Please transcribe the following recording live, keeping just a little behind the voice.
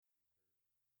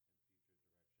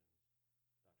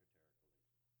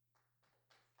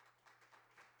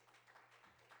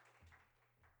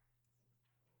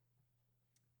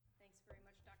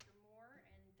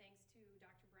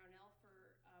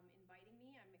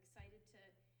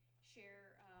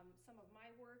share some of my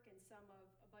work and some of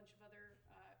a bunch of other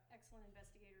excellent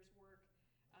investigators' work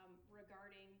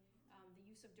regarding the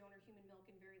use of donor human milk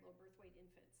in very low birth weight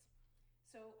infants.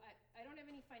 So I don't have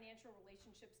any financial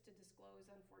relationships to disclose,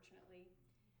 unfortunately.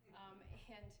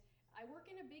 And I work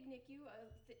in a big NICU,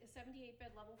 a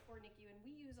 78-bed level 4 NICU, and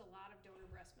we use a lot of donor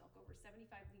breast milk, over 75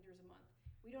 liters a month.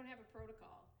 We don't have a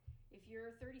protocol. If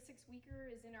your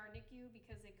 36-weeker is in our NICU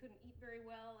because they couldn't eat very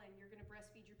well and you're going to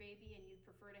breastfeed your baby and you'd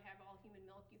prefer to have all human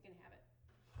milk, you can have it.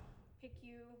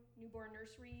 PICU, newborn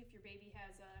nursery, if your baby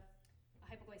has a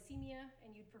hypoglycemia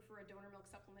and you'd prefer a donor milk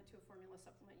supplement to a formula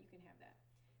supplement, you can have that.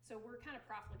 So we're kind of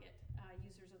profligate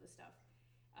users of the stuff.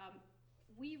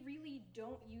 We really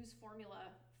don't use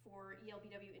formula for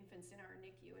ELBW infants in our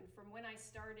NICU. And from when I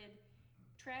started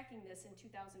tracking this in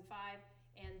 2005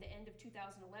 and the end of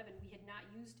 2011, we had not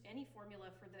used any formula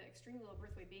for the extremely low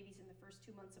birth weight babies in the first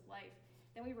 2 months of life.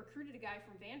 Then we recruited a guy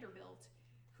from Vanderbilt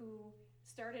who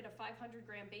started a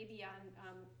 500-gram baby on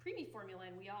preemie formula,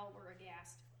 and we all were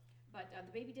aghast. But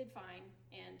the baby did fine,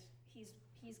 and he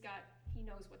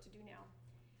knows what to do now.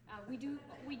 We do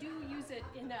use it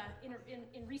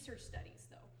in research studies,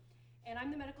 though. And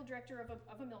I'm the medical director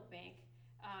of a milk bank,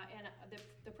 and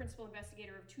the principal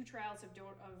investigator of two trials of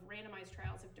randomized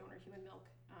trials of donor human milk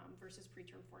versus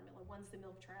preterm formula. One's the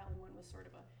milk trial, and one was sort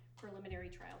of a preliminary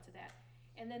trial to that.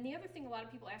 And then the other thing a lot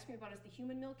of people ask me about is the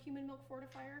human milk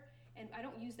fortifier, and I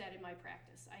don't use that in my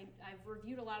practice. I've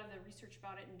reviewed a lot of the research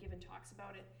about it and given talks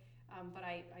about it, but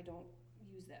I don't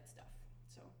use that stuff.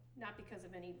 So not because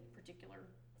of any particular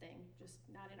thing, just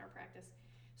not in our practice.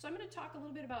 So I'm going to talk a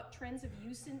little bit about trends of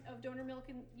use of donor milk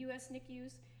in U.S.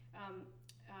 NICUs,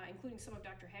 including some of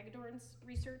Dr. Hagedorn's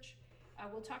research.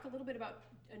 We'll talk a little bit about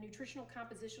nutritional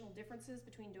compositional differences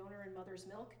between donor and mother's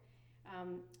milk,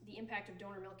 the impact of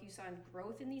donor milk use on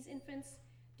growth in these infants,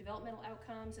 developmental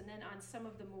outcomes, and then on some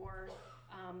of the more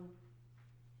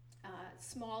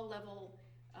small level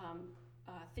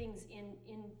things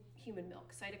in human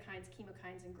milk, cytokines,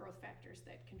 chemokines, and growth factors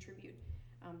that contribute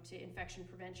to infection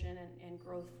prevention and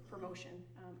growth promotion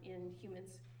in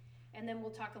humans. And then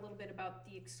we'll talk a little bit about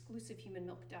the exclusive human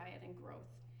milk diet and growth.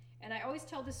 And I always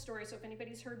tell this story, so if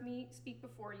anybody's heard me speak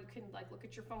before, you can look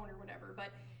at your phone or whatever, but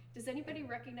does anybody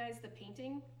recognize the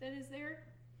painting that is there?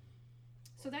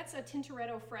 So that's a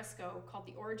Tintoretto fresco called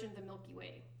The Origin of the Milky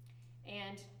Way.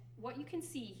 And what you can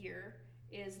see here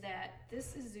is that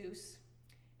this is Zeus,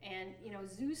 and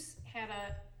Zeus had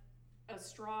a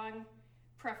strong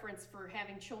preference for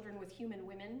having children with human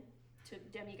women, to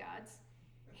demigods.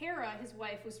 Hera, his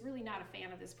wife, was really not a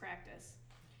fan of this practice,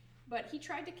 but he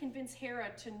tried to convince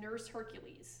Hera to nurse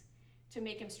Hercules to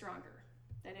make him stronger,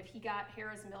 that if he got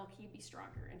Hera's milk, he'd be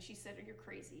stronger. And she said, "Oh, you're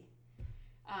crazy."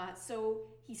 So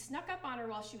he snuck up on her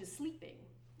while she was sleeping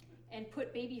and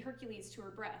put baby Hercules to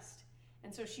her breast.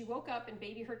 And so she woke up and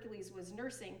baby Hercules was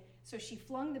nursing, so she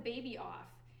flung the baby off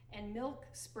and milk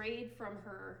sprayed from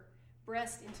her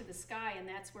breast into the sky, and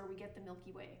that's where we get the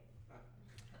Milky Way.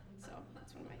 So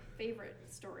that's one of my favorite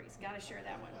stories. Got to share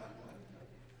that one.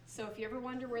 So if you ever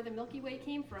wonder where the Milky Way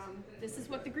came from, this is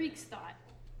what the Greeks thought.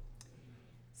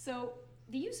 So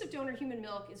the use of donor human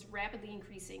milk is rapidly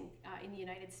increasing in the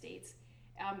United States,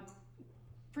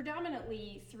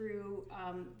 predominantly through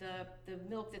the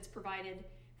milk that's provided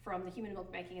from the Human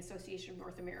Milk Banking Association of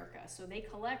North America. So they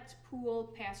collect,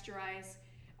 pool, pasteurize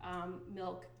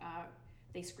milk.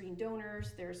 They screen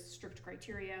donors. There's strict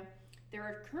criteria. There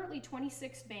are currently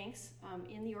 26 banks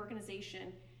in the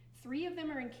organization. 3 of them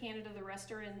are in Canada, the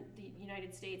rest are in the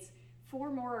United States.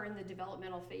 4 more are in the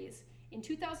developmental phase. In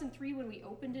 2003, when we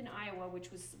opened in Iowa,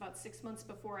 which was about 6 months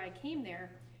before I came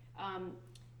there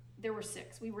were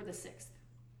 6. We were the 6th.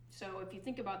 So if you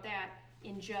think about that,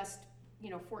 in just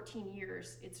 14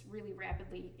 years, it's really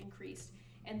rapidly increased.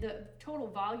 And the total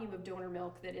volume of donor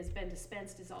milk that has been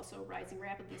dispensed is also rising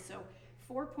rapidly. So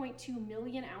 4.2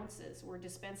 million ounces were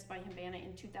dispensed by Himbana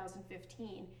in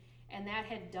 2015, and that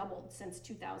had doubled since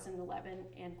 2011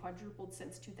 and quadrupled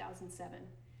since 2007.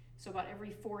 So about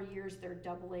every 4 years, they're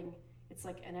doubling. It's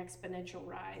like an exponential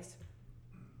rise.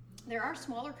 There are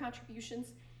smaller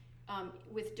contributions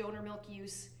with donor milk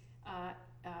use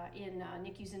in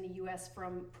NICUs in the U.S.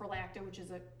 from Prolacta, which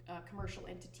is a commercial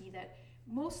entity that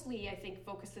mostly, I think,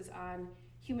 focuses on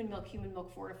human milk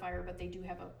fortifier, but they do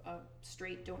have a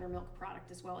straight donor milk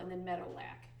product as well, and then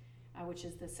Medolac, which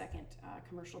is the second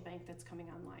commercial bank that's coming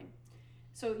online.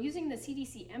 So using the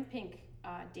CDC MPINC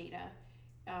data,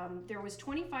 there was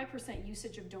 25%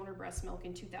 usage of donor breast milk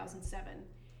in 2007,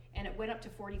 and it went up to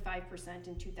 45%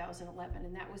 in 2011,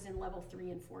 and that was in level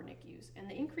 3 and 4 NICUs. And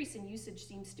the increase in usage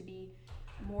seems to be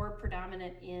more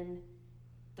predominant in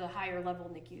the higher level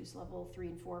NICUs, level 3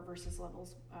 and 4 versus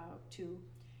levels 2.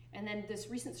 And then this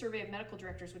recent survey of medical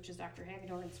directors, which is Dr.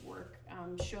 Hagedorn's work,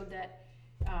 showed that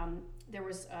there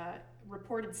was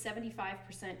reported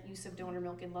 75% use of donor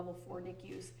milk in level 4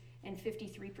 NICUs and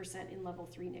 53% in level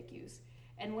 3 NICUs.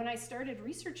 And when I started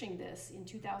researching this in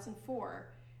 2004,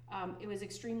 it was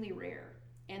extremely rare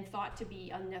and thought to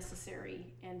be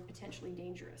unnecessary and potentially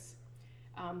dangerous.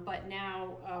 But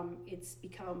now it's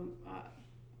become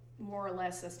more or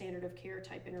less a standard of care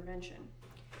type intervention.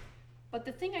 But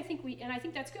the thing I think and I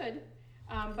think that's good,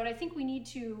 but I think we need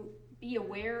to be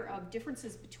aware of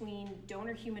differences between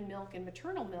donor human milk and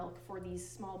maternal milk for these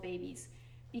small babies,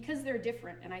 because they're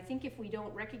different. And I think if we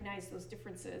don't recognize those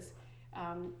differences,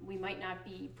 we might not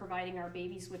be providing our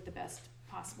babies with the best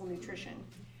possible nutrition.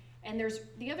 And there's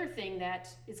the other thing that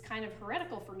is kind of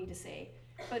heretical for me to say,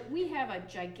 but we have a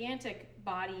gigantic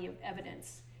body of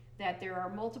evidence that there are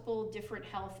multiple different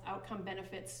health outcome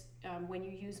benefits when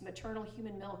you use maternal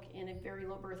human milk in a very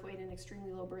low birth weight and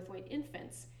extremely low birth weight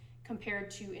infants compared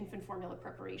to infant formula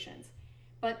preparations.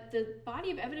 But the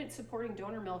body of evidence supporting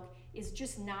donor milk is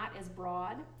just not as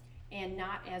broad and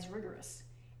not as rigorous.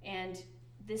 And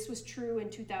this was true in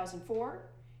 2004,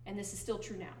 and this is still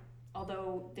true now.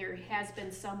 Although there has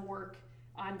been some work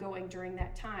ongoing during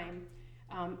that time,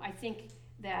 I think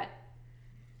that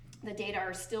the data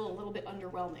are still a little bit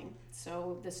underwhelming,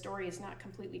 so the story is not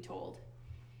completely told.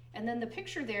 And then the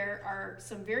picture there are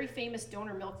some very famous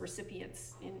donor milk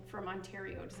recipients from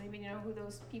Ontario. Does anybody know who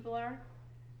those people are?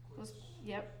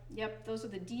 Yep, those are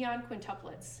the Dion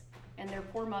quintuplets and their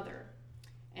poor mother.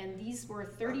 And these were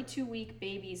 32-week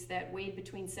babies that weighed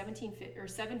between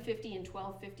 750 and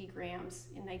 1250 grams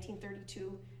in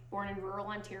 1932, born in rural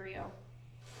Ontario.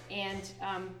 And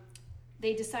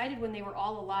they decided when they were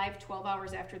all alive 12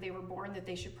 hours after they were born that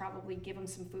they should probably give them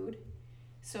some food.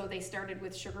 So they started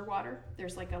with sugar water.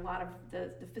 There's like a lot of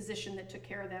the physician that took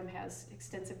care of them has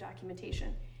extensive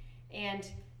documentation. And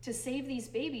to save these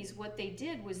babies, what they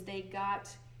did was they got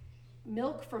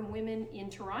milk from women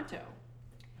in Toronto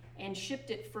and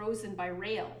shipped it frozen by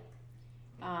rail,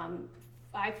 5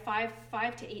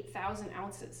 to 8,000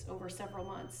 ounces over several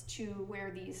months to where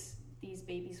these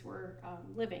babies were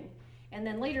living. And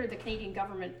then later the Canadian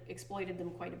government exploited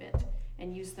them quite a bit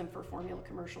and used them for formula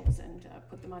commercials and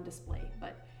put them on display,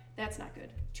 but that's not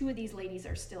good. 2 of these ladies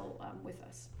are still with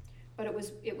us. But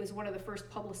it was one of the first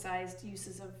publicized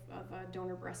uses of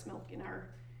donor breast milk in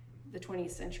the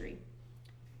 20th century.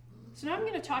 So now I'm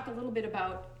going to talk a little bit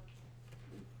about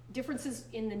differences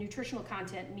in the nutritional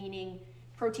content, meaning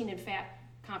protein and fat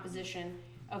composition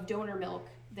of donor milk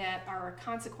that are a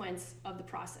consequence of the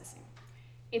processing.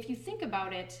 If you think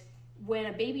about it, when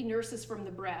a baby nurses from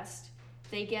the breast,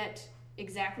 they get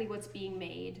exactly what's being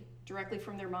made directly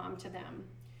from their mom to them.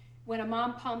 When a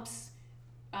mom pumps,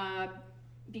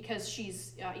 because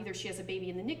she's either she has a baby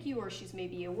in the NICU or she's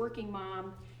maybe a working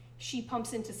mom, she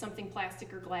pumps into something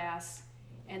plastic or glass,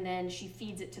 and then she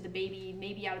feeds it to the baby,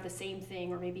 maybe out of the same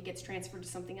thing, or maybe gets transferred to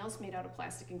something else made out of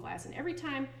plastic and glass. And every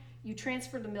time you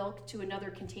transfer the milk to another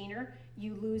container,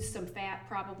 you lose some fat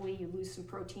probably, you lose some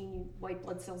protein, white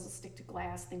blood cells will stick to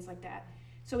glass, things like that.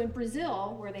 So in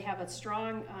Brazil, where they have a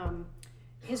strong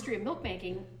history of milk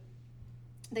making,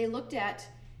 they looked at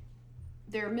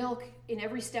their milk in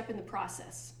every step in the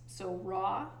process. So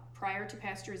raw, prior to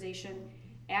pasteurization,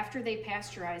 after they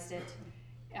pasteurized it,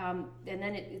 and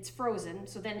then it's frozen.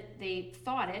 So then they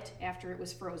thawed it after it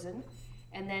was frozen,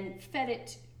 and then fed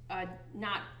it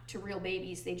not to real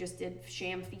babies, they just did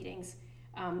sham feedings.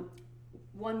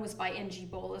 One was by NG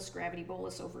bolus, gravity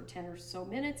bolus over 10 or so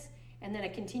minutes, and then a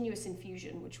continuous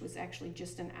infusion, which was actually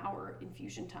just an hour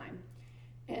infusion time,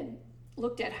 and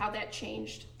looked at how that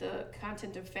changed the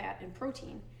content of fat and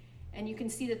protein. And you can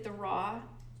see that the raw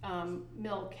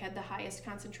milk had the highest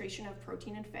concentration of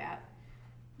protein and fat,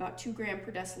 about 2 grams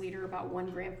per deciliter, about 1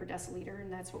 gram per deciliter,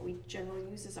 and that's what we generally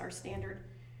use as our standard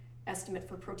estimate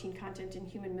for protein content in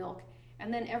human milk.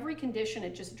 And then every condition,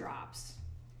 it just drops.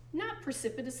 Not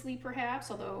precipitously,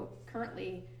 perhaps, although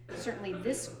currently, certainly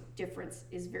this difference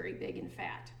is very big in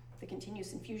fat. The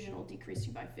continuous infusion will decrease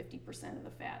you by 50% of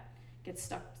the fat. Gets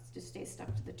stuck, just stays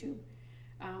stuck to the tube.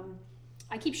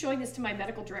 I keep showing this to my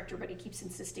medical director, but he keeps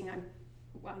insisting on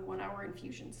 1 hour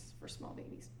infusions for small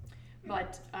babies.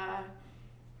 But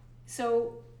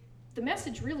so the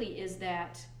message really is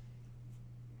that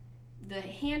the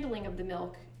handling of the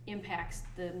milk impacts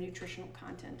the nutritional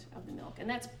content of the milk. And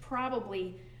that's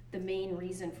probably the main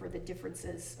reason for the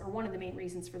differences, or one of the main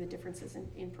reasons for the differences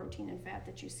in protein and fat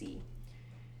that you see.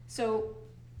 So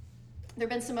There have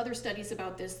been some other studies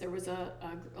about this. There was a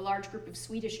large group of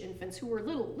Swedish infants who were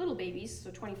little babies,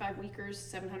 so 25 weekers,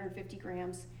 750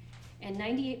 grams, and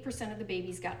 98% of the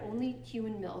babies got only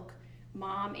human milk,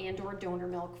 mom and or donor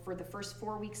milk, for the first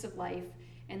 4 weeks of life,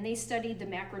 and they studied the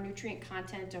macronutrient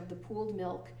content of the pooled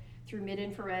milk through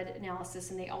mid-infrared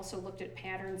analysis, and they also looked at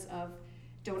patterns of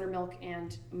donor milk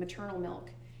and maternal milk,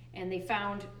 and they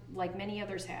found, like many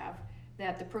others have,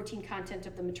 that the protein content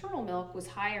of the maternal milk was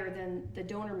higher than the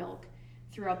donor milk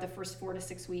throughout the first 4 to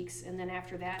 6 weeks, and then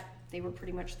after that, they were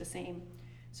pretty much the same.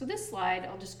 So this slide,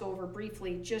 I'll just go over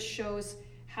briefly, just shows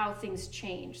how things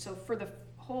change. So for the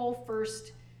whole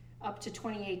first up to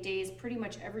 28 days, pretty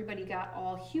much everybody got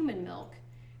all human milk,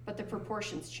 but the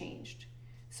proportions changed.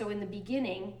 So in the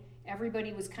beginning,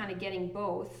 everybody was kind of getting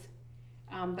both,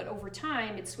 but over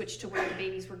time, it switched to where the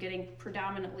babies were getting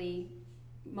predominantly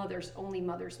only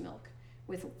mother's milk,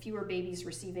 with fewer babies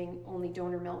receiving only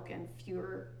donor milk and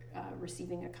fewer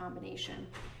receiving a combination.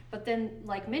 But then,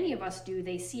 like many of us do,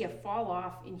 they see a fall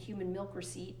off in human milk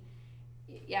receipt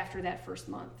after that first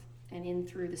month and in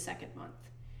through the second month.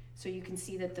 So you can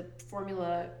see that the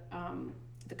formula,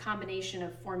 the combination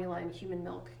of formula and human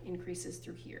milk increases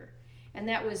through here. And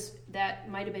that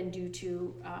might have been due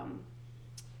to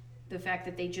the fact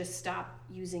that they just stopped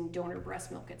using donor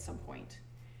breast milk at some point.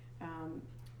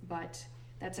 But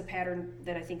that's a pattern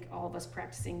that I think all of us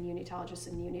practicing neonatologists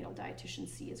and neonatal dietitians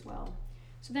see as well.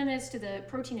 So then as to the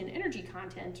protein and energy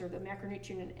content, or the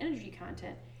macronutrient and energy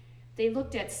content, they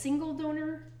looked at single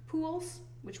donor pools,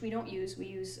 which we don't use. We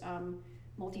use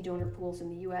multi-donor pools in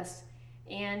the US,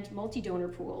 and multi-donor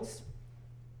pools,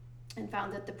 and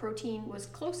found that the protein was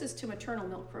closest to maternal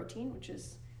milk protein, which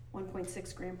is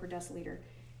 1.6 gram per deciliter,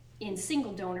 in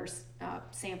single donor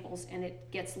samples, and it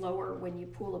gets lower when you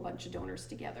pool a bunch of donors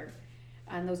together.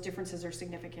 And those differences are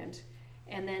significant.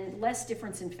 And then less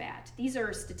difference in fat. These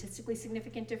are statistically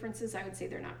significant differences. I would say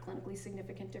they're not clinically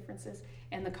significant differences,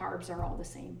 and the carbs are all the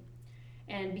same.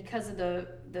 And because of the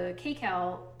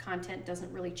kcal content doesn't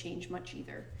really change much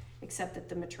either, except that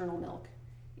the maternal milk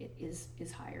is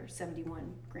higher,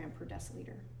 71 gram per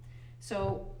deciliter.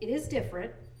 So it is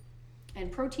different,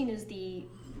 and protein is the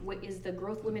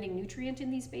growth limiting nutrient in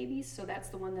these babies, so that's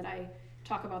the one that I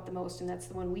talk about the most, and that's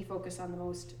the one we focus on the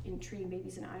most in treating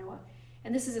babies in Iowa.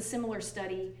 And this is a similar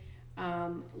study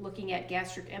looking at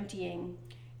gastric emptying,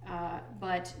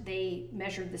 but they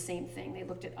measured the same thing. They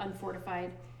looked at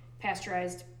unfortified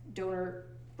pasteurized donor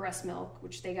breast milk,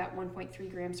 which they got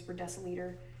 1.3 grams per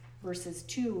deciliter versus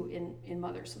 2 in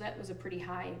mothers. So that was a pretty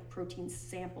high protein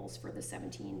samples for the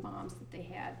 17 moms that they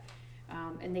had.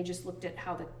 And they just looked at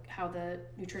how the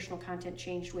nutritional content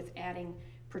changed with adding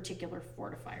particular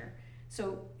fortifier.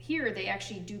 So here they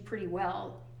actually do pretty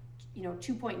well.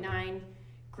 2.9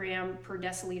 gram per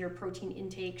deciliter protein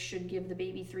intake should give the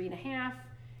baby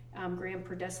 3.5 gram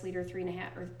per deciliter,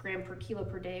 3.5 or gram per kilo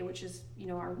per day, which is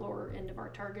our lower end of our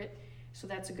target. So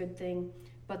that's a good thing.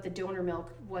 But the donor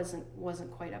milk wasn't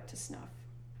quite up to snuff,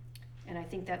 and I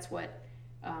think that's what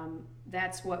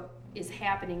is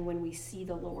happening when we see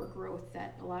the lower growth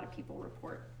that a lot of people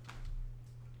report.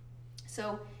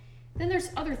 So then there's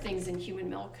other things in human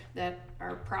milk that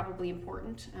are probably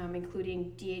important,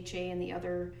 including DHA and the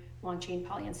other long-chain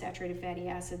polyunsaturated fatty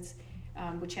acids,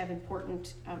 which have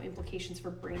important implications for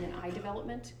brain and eye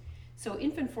development. So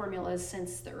infant formulas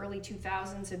since the early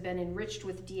 2000s have been enriched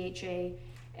with DHA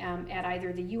at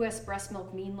either the US breast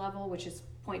milk mean level, which is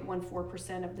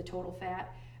 0.14% of the total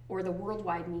fat, or the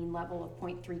worldwide mean level of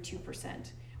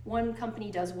 0.32%. One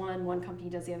company does one company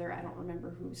does the other. I don't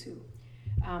remember who's who.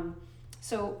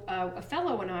 So a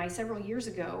fellow and I, several years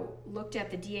ago, looked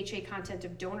at the DHA content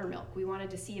of donor milk. We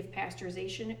wanted to see if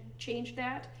pasteurization changed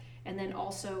that, and then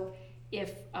also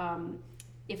if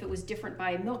it was different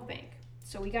by milk bank.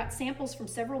 So we got samples from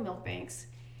several milk banks,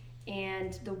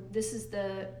 and this is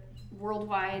the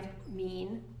worldwide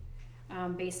mean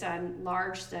based on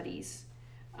large studies.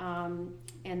 And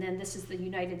then this is the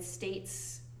United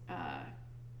States.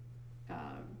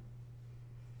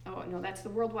 That's the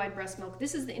worldwide breast milk.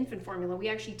 This is the infant formula. We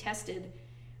actually tested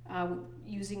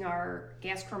using our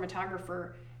gas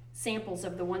chromatographer samples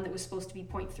of the one that was supposed to be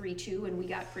 0.32, and we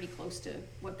got pretty close to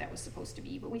what that was supposed to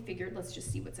be. But we figured, let's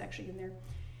just see what's actually in there.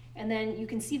 And then you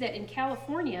can see that in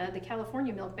California, the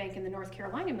California Milk Bank and the North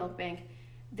Carolina Milk Bank,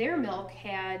 their milk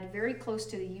had very close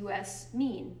to the U.S.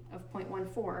 mean of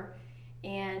 0.14,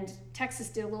 and Texas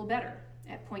did a little better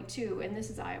at 0.2, and this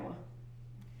is Iowa.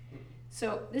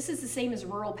 So this is the same as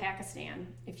rural Pakistan,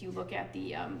 if you look at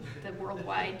the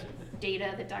worldwide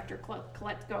data that Dr.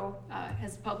 Koletko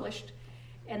has published,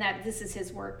 and that this is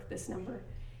his work, this number.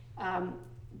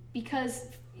 Because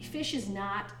fish is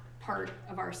not part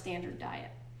of our standard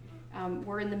diet.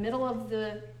 We're in the middle of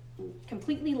the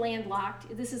completely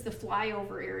landlocked. This is the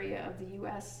flyover area of the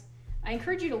U.S. I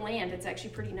encourage you to land. It's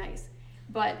actually pretty nice.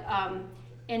 But,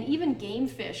 and even game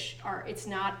fish it's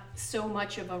not so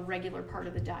much of a regular part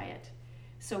of the diet.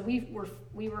 So we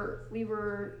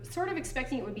were sort of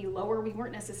expecting it would be lower. We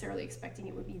weren't necessarily expecting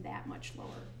it would be that much lower.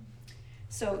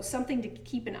 So something to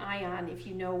keep an eye on if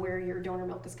you know where your donor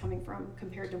milk is coming from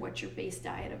compared to what your base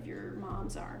diet of your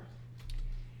moms are.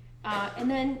 And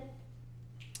then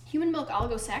human milk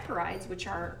oligosaccharides, which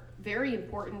are very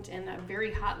important and a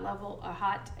very a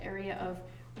hot area of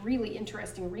really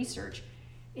interesting research.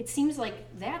 It seems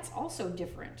like that's also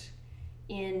different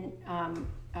in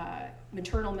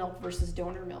maternal milk versus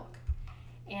donor milk.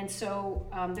 And so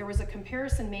there was a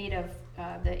comparison made of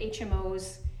the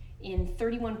HMOs in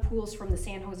 31 pools from the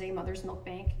San Jose Mother's Milk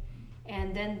Bank.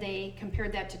 And then they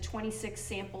compared that to 26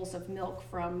 samples of milk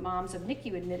from moms of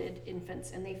NICU-admitted infants.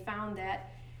 And they found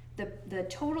that the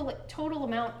total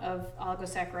amount of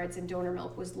oligosaccharides in donor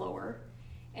milk was lower.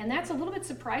 And that's a little bit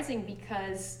surprising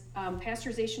because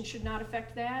pasteurization should not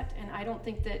affect that. And I don't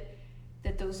think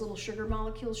that those little sugar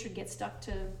molecules should get stuck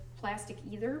to plastic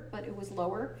either, but it was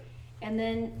lower. And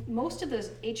then most of those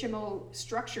HMO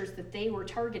structures that they were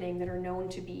targeting that are known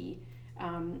to be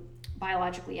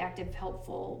biologically active,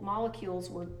 helpful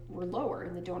molecules were lower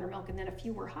in the donor milk, and then a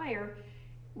few were higher.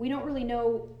 We don't really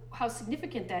know how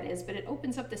significant that is, but it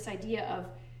opens up this idea of,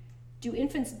 do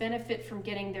infants benefit from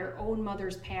getting their own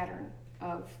mother's pattern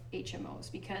of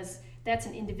HMOs? Because that's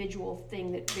an individual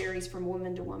thing that varies from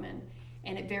woman to woman,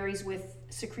 and it varies with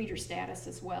secretor status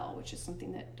as well, which is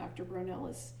something that Dr.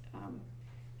 Brownell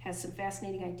has some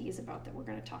fascinating ideas about that we're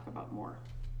going to talk about more,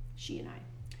 she and I.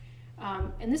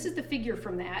 And this is the figure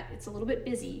from that. It's a little bit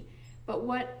busy, but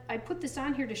what I put this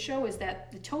on here to show is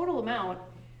that the total amount,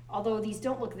 although these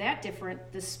don't look that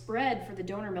different, the spread for the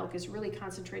donor milk is really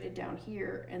concentrated down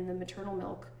here, and the maternal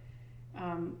milk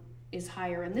is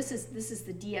higher. And this is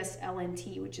the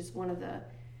DS-LNT, which is one of the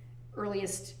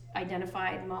earliest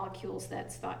identified molecules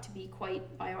that's thought to be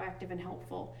quite bioactive and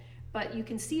helpful. But you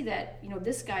can see that,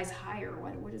 this guy's higher.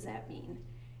 What does that mean?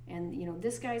 And,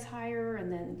 this guy's higher,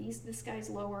 and then this guy's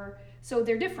lower. So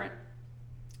they're different.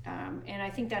 And I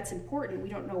think that's important. We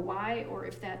don't know why or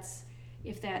if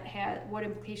that had what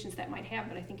implications that might have,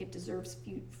 but I think it deserves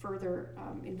further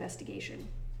investigation.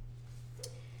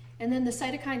 And then the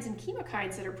cytokines and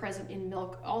chemokines that are present in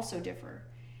milk also differ.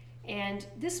 And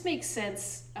this makes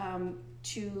sense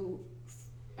due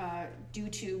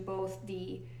to both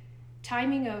the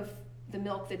timing of the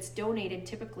milk that's donated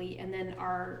typically, and then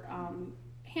our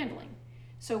handling.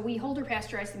 So we hold or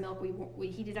pasteurize the milk, we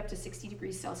heat it up to 60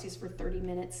 degrees Celsius for 30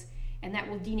 minutes, and that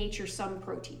will denature some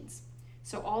proteins.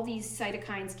 So all these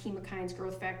cytokines, chemokines,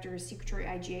 growth factors, secretory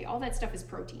IgA, all that stuff is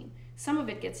protein. Some of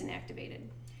it gets inactivated.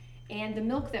 And the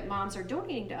milk that moms are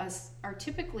donating to us are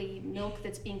typically milk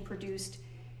that's being produced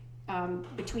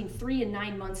between 3 and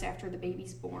 9 months after the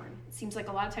baby's born. It seems like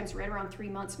a lot of times right around 3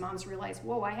 months, moms realize,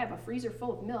 whoa, I have a freezer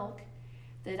full of milk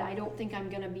that I don't think I'm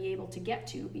going to be able to get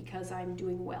to because I'm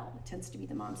doing well. It tends to be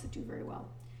the moms that do very well.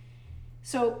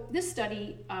 So this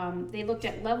study, they looked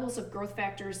at levels of growth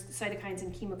factors, cytokines,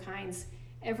 and chemokines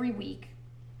every week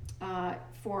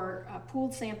for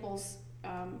pooled samples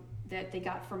that they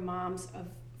got from moms of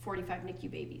 45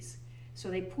 NICU babies. So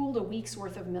they pooled a week's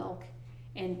worth of milk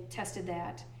and tested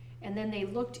that. And then they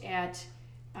looked at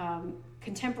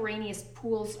contemporaneous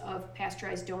pools of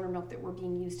pasteurized donor milk that were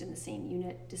being used in the same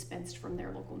unit dispensed from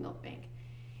their local milk bank.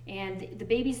 And the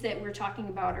babies that we're talking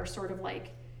about are sort of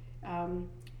like,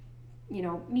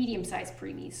 medium-sized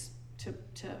preemies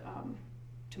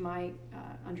to my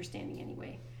understanding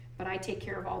anyway. But I take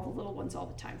care of all the little ones all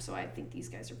the time, so I think these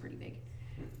guys are pretty big.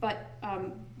 But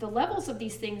the levels of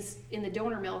these things in the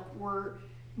donor milk were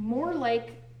more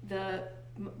like the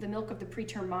milk of the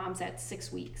preterm moms at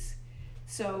 6 weeks.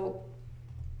 So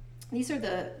these are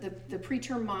the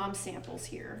preterm mom samples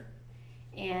here.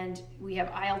 And we have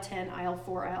IL-10,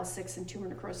 IL-4, IL-6, and tumor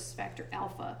necrosis factor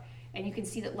alpha. And you can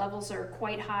see that levels are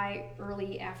quite high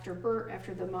early after birth,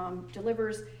 after the mom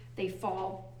delivers. They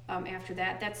fall after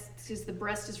that. That's because the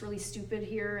breast is really stupid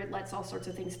here. It lets all sorts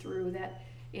of things through that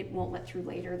it won't let through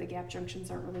later. The gap junctions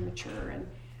aren't really mature,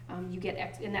 and you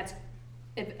get and that's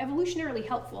evolutionarily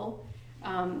helpful.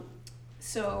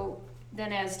 So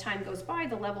then as time goes by,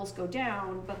 the levels go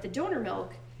down, but the donor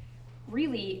milk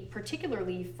really,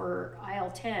 particularly for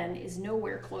IL-10, is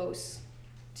nowhere close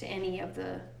to any of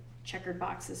the checkered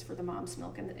boxes for the mom's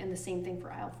milk, and the same thing for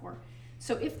IL-4.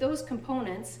 So if those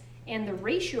components and the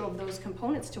ratio of those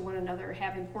components to one another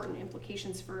have important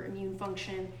implications for immune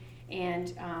function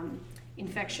and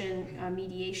infection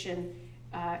mediation,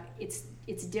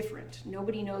 it's different.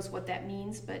 Nobody knows what that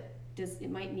means, but it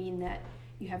might mean that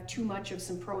you have too much of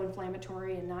some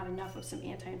pro-inflammatory and not enough of some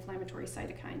anti-inflammatory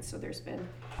cytokines. So there's been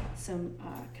some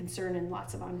concern and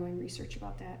lots of ongoing research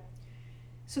about that.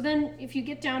 So then if you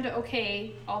get down to,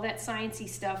 okay, all that sciencey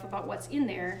stuff about what's in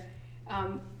there,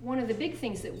 one of the big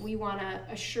things that we want to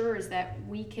assure is that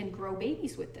we can grow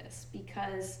babies with this,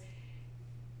 because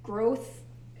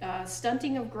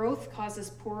stunting of growth causes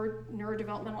poor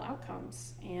neurodevelopmental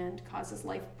outcomes and causes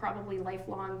probably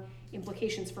lifelong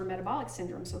implications for metabolic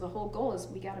syndrome. So the whole goal is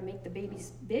we got to make the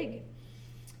babies big.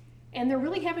 And there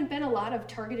really haven't been a lot of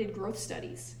targeted growth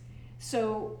studies.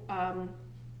 So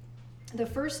the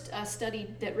first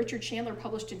study that Richard Chandler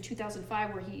published in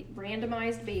 2005, where he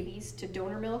randomized babies to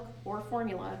donor milk or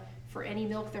formula for any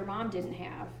milk their mom didn't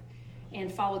have,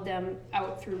 and followed them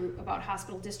out through about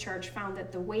hospital discharge, found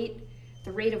that the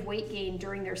rate of weight gain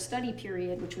during their study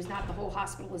period, which was not the whole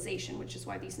hospitalization, which is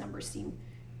why these numbers seem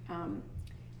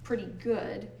pretty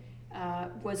good,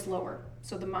 was lower.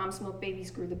 So the mom's milk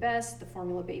babies grew the best, the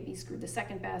formula babies grew the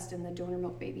second best, and the donor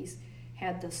milk babies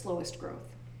had the slowest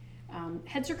growth.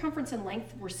 Head circumference and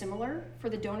length were similar for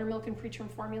the donor milk and preterm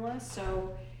formula,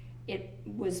 so it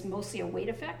was mostly a weight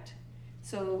effect.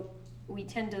 So we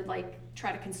tend to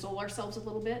try to console ourselves a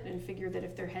little bit and figure that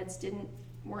if their heads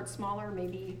weren't smaller,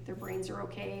 maybe their brains are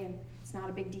okay and it's not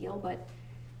a big deal, but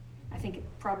I think it's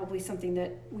probably something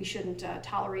that we shouldn't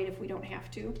tolerate if we don't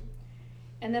have to.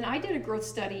 And then I did a growth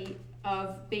study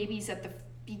of babies at the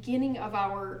beginning of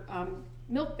our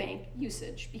milk bank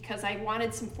usage, because I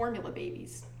wanted some formula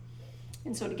babies.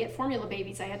 And so to get formula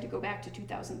babies, I had to go back to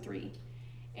 2003.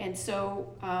 And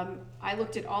so I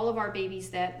looked at all of our babies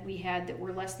that we had that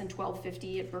were less than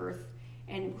 1250 at birth,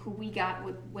 and who we got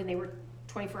when they were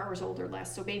 24 hours old or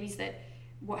less. So babies that,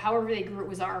 however they grew, it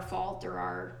was our fault or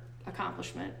our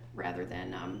accomplishment rather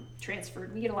than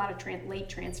transferred. We get a lot of late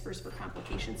transfers for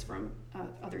complications from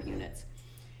other units.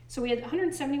 So we had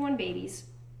 171 babies,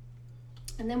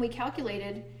 and then we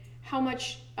calculated how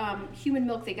much human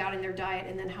milk they got in their diet,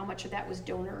 and then how much of that was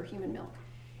donor or human milk.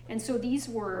 And so these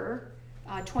were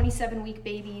 27-week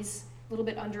babies, a little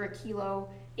bit under a kilo,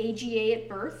 AGA at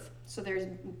birth. So their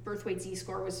birth weight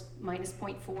Z-score was minus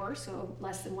 0.4, so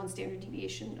less than 1 standard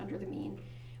deviation under the mean.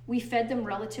 We fed them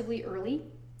relatively early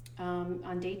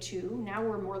on day 2. Now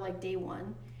we're more like day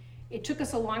 1. It took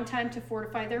us a long time to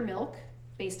fortify their milk,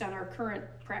 based on our current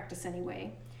practice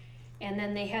anyway. And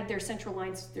then they had their central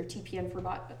lines, their TPN, for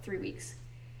about 3 weeks.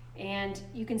 And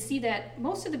you can see that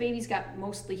most of the babies got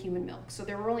mostly human milk. So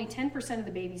there were only 10% of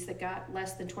the babies that got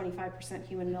less than 25%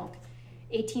 human milk.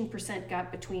 18%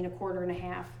 got between a quarter and a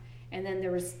half. And then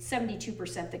there was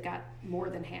 72% that got more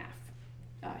than half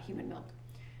human milk.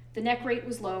 The neck rate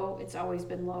was low. It's always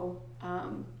been low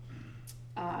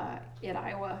at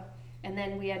Iowa. And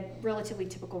then we had relatively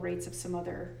typical rates of some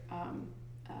other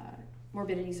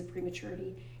morbidities of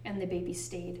prematurity. And the babies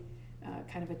stayed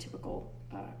kind of a typical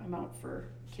amount for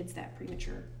kids that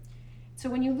premature. So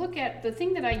when you look at, the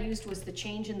thing that I used was the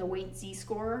change in the weight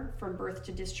Z-score from birth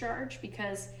to discharge,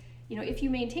 because if you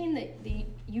maintain the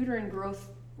uterine growth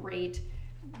rate,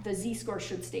 the Z-score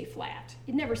should stay flat.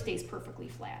 It never stays perfectly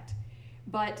flat.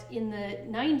 But in the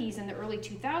 90s and the early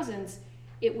 2000s,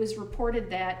 it was reported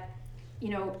that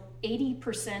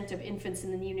 80% of infants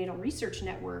in the neonatal research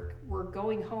network were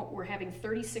going home, were having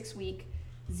 36-week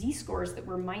Z-scores that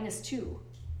were -2.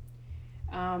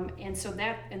 And so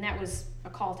that was a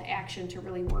call to action to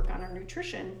really work on our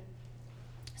nutrition.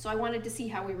 So I wanted to see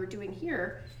how we were doing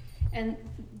here. And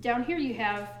down here you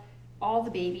have all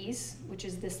the babies, which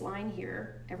is this line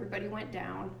here. Everybody went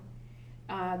down.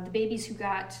 The babies who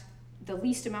got the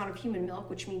least amount of human milk,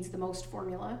 which means the most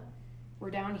formula, were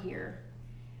down here.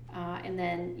 And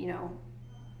then,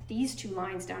 these two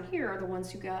lines down here are the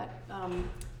ones who got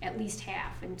at least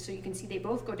half. And so you can see they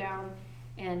both go down,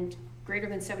 and greater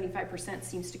than 75%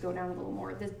 seems to go down a little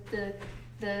more.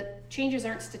 The changes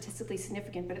aren't statistically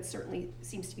significant, but it certainly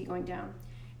seems to be going down.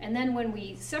 And then when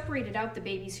we separated out the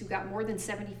babies who got more than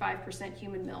 75%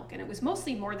 human milk, and it was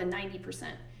mostly more than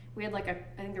 90%. We had I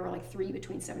think there were 3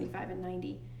 between 75 and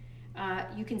 90.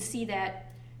 You can see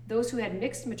that those who had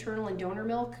mixed maternal and donor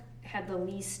milk had the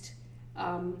least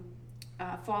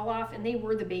fall off, and they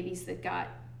were the babies that got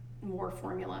more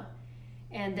formula.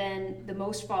 And then the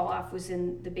most fall off was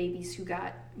in the babies who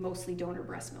got mostly donor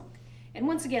breast milk. And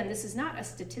once again, this is not a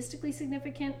statistically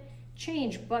significant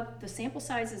change, but the sample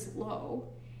size is low.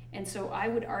 And so I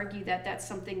would argue that that's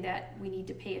something that we need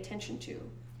to pay attention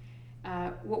to.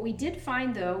 What we did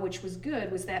find, though, which was good,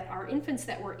 was that our infants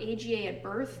that were AGA at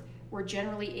birth were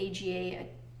generally AGA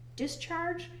at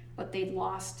discharge, but they'd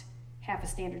lost half a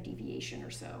standard deviation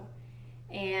or so.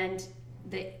 And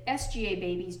the SGA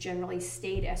babies generally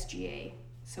stayed SGA,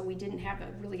 so we didn't have a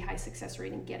really high success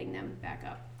rate in getting them back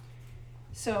up.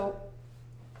 So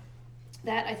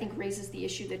that, I think, raises the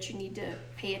issue that you need to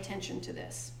pay attention to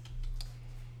this.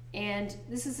 And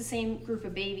this is the same group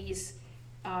of babies,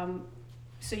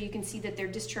 so you can see that their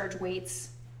discharge weights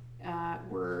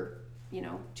were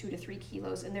 2 to 3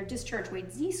 kilos, and their discharge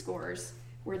weight z-scores,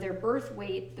 where their birth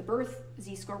weight, the birth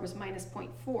z-score was minus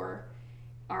 0.4,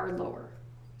 are lower.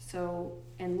 So,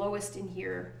 and lowest in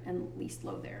here and least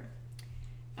low there.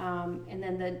 And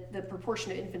then the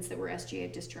proportion of infants that were SGA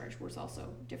at discharge was also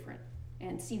different,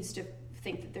 and seems to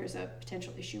think that there's a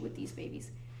potential issue with these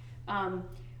babies.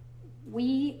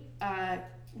 We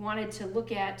wanted to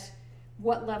look at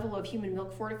what level of human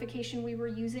milk fortification we were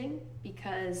using,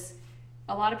 because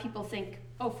a lot of people think,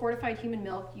 oh, fortified human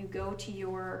milk, you go to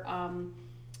your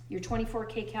 24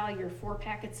 kcal, your 4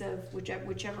 packets of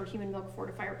whichever human milk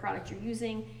fortifier product you're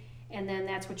using, and then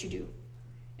that's what you do.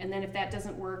 And then if that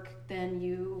doesn't work, then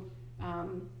you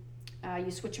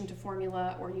switch them to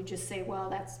formula, or you just say, well,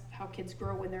 that's how kids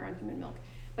grow when they're on human milk.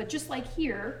 But just like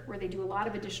here, where they do a lot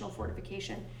of additional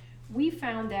fortification, we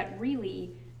found that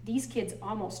really these kids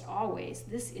almost always,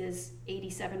 this is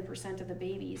 87% of the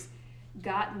babies,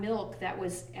 got milk that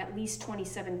was at least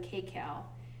 27 kcal.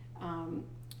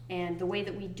 And the way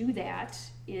that we do that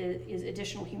is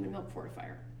additional human milk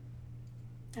fortifier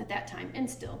at that time, and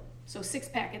still. So 6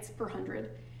 packets per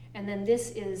 100. And then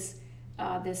this is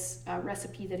this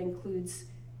recipe that includes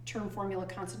term formula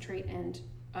concentrate and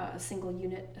a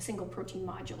single protein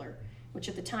modular, which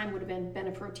at the time would have been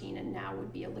Beneprotein and now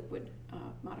would be a liquid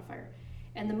modifier.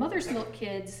 And the mother's milk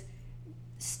kids,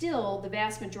 still the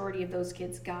vast majority of those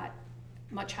kids got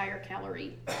much higher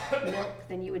calorie milk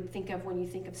than you would think of when you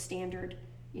think of standard,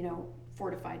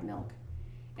 fortified milk.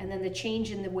 And then the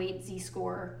change in the weight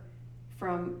z-score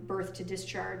from birth to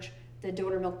discharge, the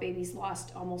donor milk babies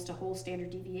lost almost a whole standard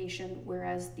deviation,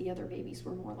 whereas the other babies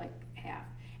were more like half.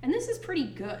 And this is pretty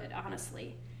good,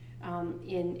 honestly,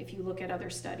 if you look at other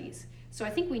studies. So I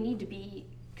think we need to be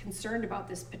concerned about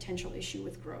this potential issue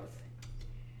with growth.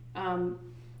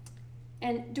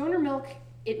 And donor milk,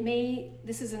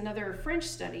 this is another French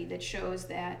study that shows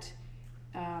that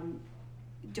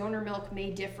donor milk may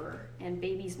differ, and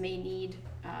babies may need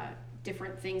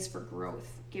different things for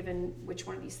growth, given which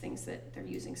one of these things that they're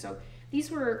using. So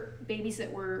these were babies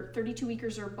that were 32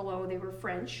 weeks or below. They were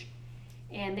French,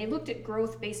 and they looked at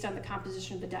growth based on the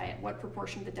composition of the diet, what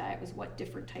proportion of the diet was what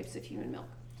different types of human milk.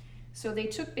 So they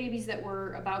took babies that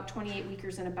were about 28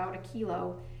 weekers and about 1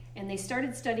 kilo, and they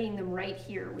started studying them right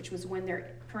here, which was when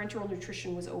their parenteral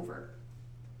nutrition was over.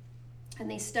 And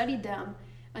they studied them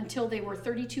until they were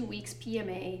 32 weeks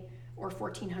PMA or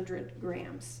 1,400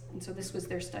 grams. And so this was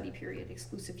their study period,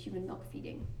 exclusive human milk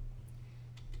feeding.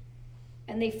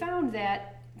 And they found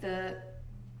that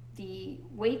the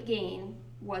weight gain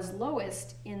was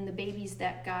lowest in the babies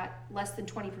that got less than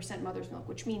 20% mother's milk,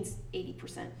 which means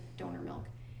 80% donor milk,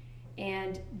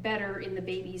 and better in the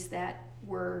babies that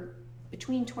were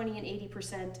between 20 and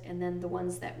 80%, and then the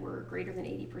ones that were greater than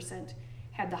 80%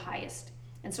 had the highest.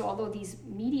 And so although these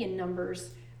median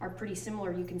numbers are pretty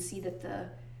similar, you can see that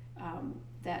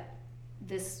that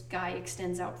this guy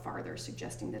extends out farther,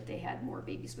 suggesting that they had more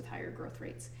babies with higher growth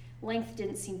rates. Length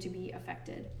didn't seem to be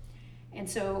affected. And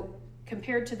so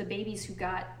compared to the babies who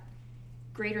got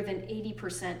greater than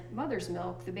 80% mother's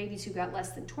milk, the babies who got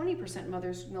less than 20%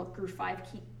 mother's milk grew 5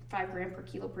 gram per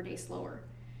kilo per day slower.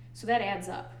 So that adds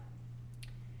up.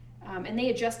 And they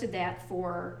adjusted that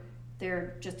for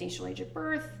their gestational age at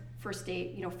birth, first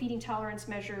day, feeding tolerance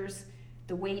measures,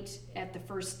 the weight at the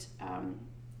first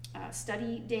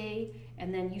study day,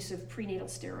 and then use of prenatal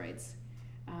steroids.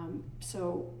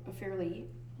 So a fairly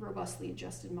robustly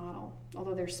adjusted model,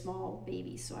 although they're small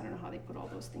babies, so I don't know how they put all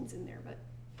those things in there. But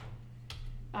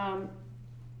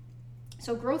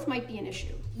so growth might be an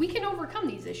issue. We can overcome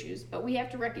these issues, but we have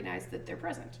to recognize that they're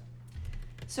present.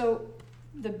 So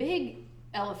the big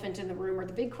elephant in the room, or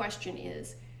the big question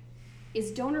is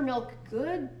donor milk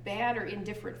good, bad, or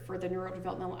indifferent for the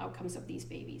neurodevelopmental outcomes of these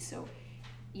babies? So,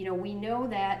 we know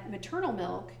that maternal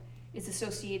milk is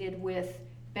associated with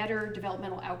better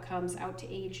developmental outcomes out to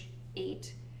age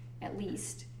 8, at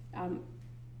least,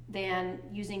 than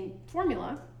using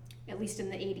formula, at least in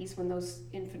the 80s when those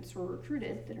infants were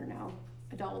recruited that are now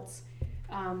adults.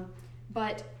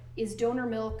 But is donor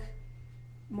milk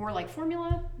more like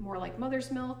formula, more like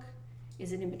mother's milk?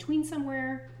 Is it in between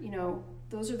somewhere?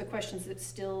 Those are the questions that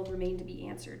still remain to be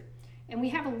answered. And we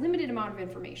have a limited amount of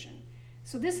information.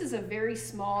 So this is a very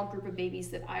small group of babies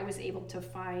that I was able to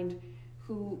find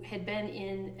who had been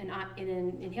in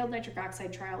an inhaled nitric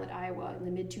oxide trial at Iowa in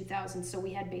the mid-2000s, so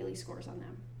we had Bailey scores on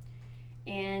them.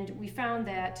 And we found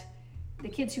that the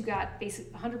kids who got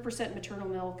 100% maternal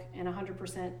milk and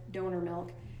 100% donor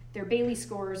milk, their Bailey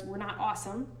scores were not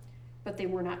awesome, but they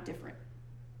were not different.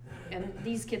 And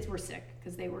these kids were sick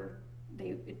because they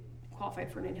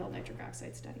qualified for an inhaled nitric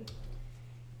oxide study.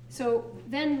 So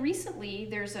then recently,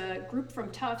 there's a group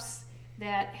from Tufts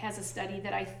that has a study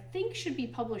that I think should be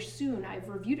published soon. I've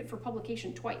reviewed it for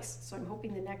publication twice, so I'm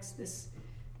hoping this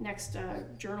next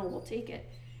journal will take it.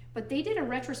 But they did a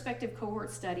retrospective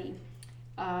cohort study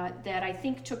that I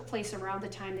think took place around the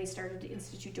time they started to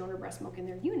institute donor breast milk in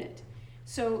their unit.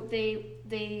 So they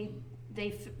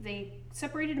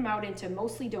separated them out into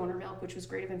mostly donor milk, which was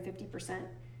greater than 50%,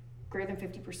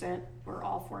 or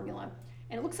all formula.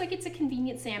 And it looks like it's a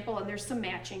convenient sample, and there's some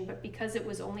matching, but because it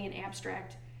was only an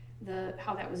abstract,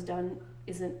 how that was done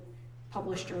isn't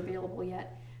published or available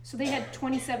yet. So they had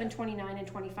 27, 29, and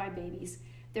 25 babies.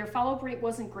 Their follow-up rate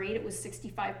wasn't great. It was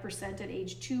 65% at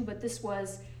age 2, but this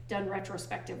was done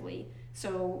retrospectively.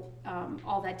 So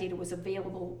all that data was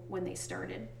available when they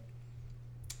started.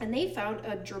 And they found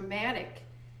a dramatic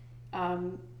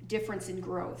difference in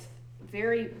growth,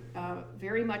 very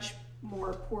much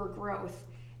more poor growth,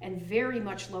 and very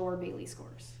much lower Bailey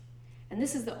scores. And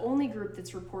this is the only group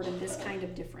that's reported this kind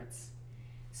of difference.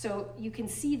 So you can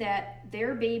see that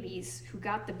their babies who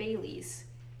got the Baileys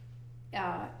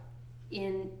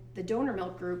in the donor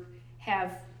milk group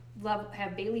have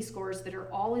Bailey scores that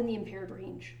are all in the impaired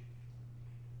range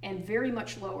and very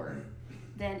much lower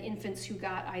than infants who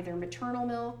got either maternal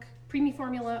milk, preemie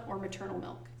formula, or maternal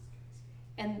milk.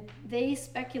 And they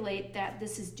speculate that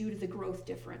this is due to the growth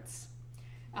difference.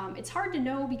 It's hard to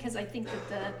know because I think that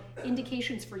the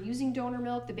indications for using donor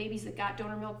milk, the babies that got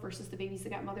donor milk versus the babies that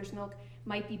got mother's milk,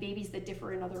 might be babies that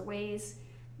differ in other ways.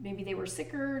 Maybe they were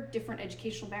sicker, different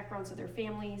educational backgrounds of their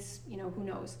families, who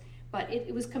knows. But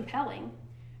it was compelling.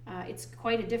 It's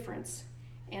quite a difference.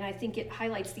 And I think it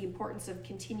highlights the importance of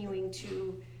continuing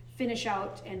to finish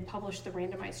out and publish the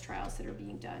randomized trials that are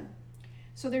being done.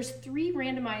 So there's 3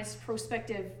 randomized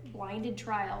prospective blinded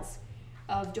trials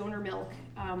of donor milk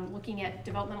looking at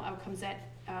developmental outcomes at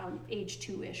age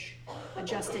 2-ish,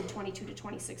 adjusted 22 to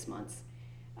 26 months.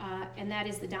 And that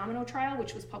is the Domino trial,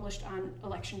 which was published on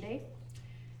Election Day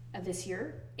this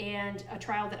year, and a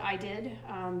trial that I did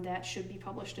that should be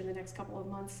published in the next couple of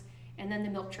months, and then the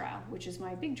milk trial, which is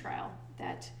my big trial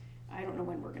that I don't know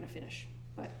when we're going to finish,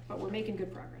 but we're making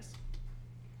good progress.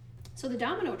 So the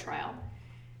Domino trial,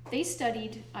 they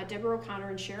studied Deborah O'Connor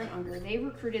and Sharon Unger. They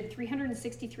recruited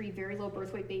 363 very low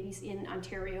birth weight babies in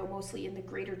Ontario, mostly in the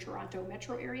greater Toronto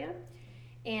metro area.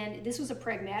 And this was a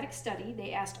pragmatic study.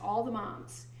 They asked all the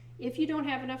moms, if you don't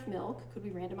have enough milk, could we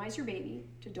randomize your baby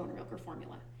to donor milk or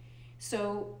formula?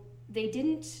 So they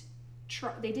didn't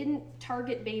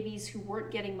target babies who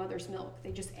weren't getting mother's milk.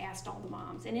 They just asked all the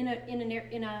moms. And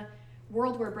in a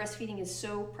world where breastfeeding is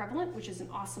so prevalent, which is an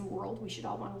awesome world, we should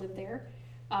all want to live there,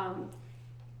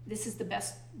 this is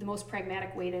the most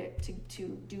pragmatic way to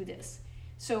do this.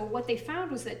 So what they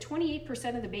found was that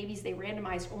 28% of the babies they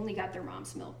randomized only got their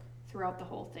mom's milk throughout the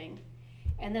whole thing.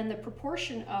 And then the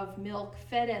proportion of milk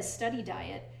fed as study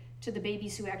diet to the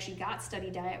babies who actually got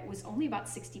study diet was only about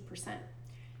 60%.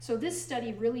 So this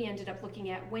study really ended up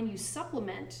looking at when you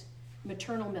supplement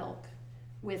maternal milk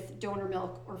with donor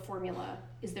milk or formula,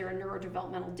 is there a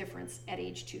neurodevelopmental difference at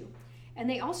age 2? And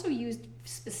they also used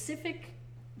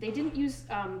they didn't use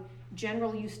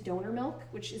general use donor milk,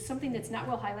 which is something that's not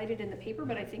well highlighted in the paper,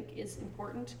 but I think is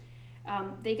important.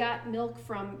 They got milk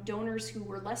from donors who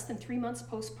were less than 3 months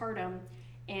postpartum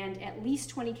and at least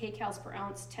 20 kcals per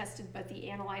ounce tested by the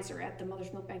analyzer at the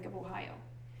Mother's Milk Bank of Ohio.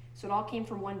 So it all came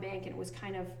from one bank, and it was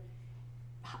kind of,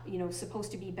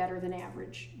 supposed to be better than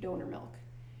average donor milk.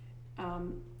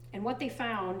 And what they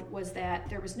found was that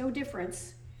there was no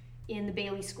difference in the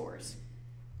Bailey scores.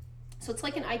 So it's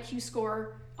like an IQ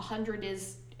score. 100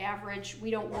 is average. We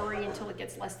don't worry until it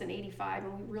gets less than 85,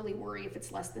 and we really worry if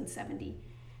it's less than 70.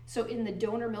 So in the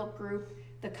donor milk group,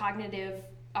 the cognitive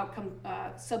outcome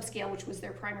subscale, which was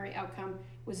their primary outcome,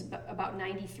 was about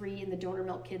 93 in the donor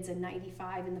milk kids and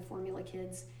 95 in the formula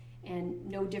kids, and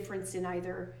no difference in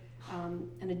either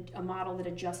a model that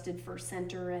adjusted for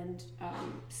center and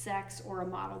sex, or a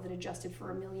model that adjusted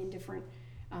for a million different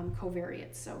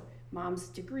covariates. So mom's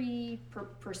degree,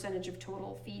 percentage of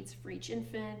total feeds for each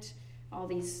infant, all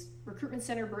these recruitment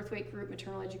center, birth weight group,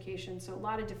 maternal education. So a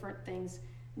lot of different things,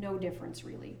 no difference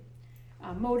really.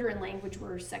 Motor and language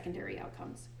were secondary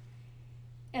outcomes.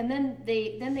 And then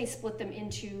they split them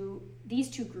into these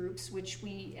two groups, which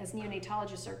we as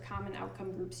neonatologists are common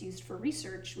outcome groups used for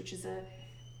research, which is a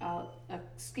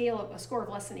score of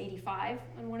less than 85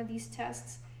 on one of these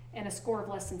tests, and a score of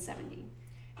less than 70.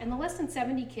 And the less than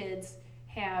 70 kids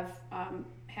have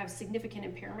significant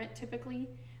impairment typically.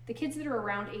 The kids that are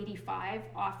around 85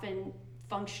 often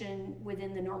function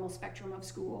within the normal spectrum of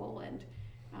school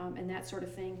and that sort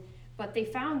of thing. But they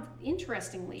found,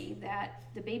 interestingly, that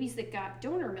the babies that got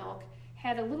donor milk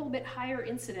had a little bit higher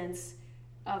incidence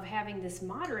of having this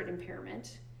moderate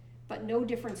impairment, but no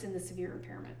difference in the severe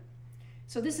impairment.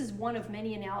 So this is one of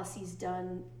many analyses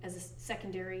done as a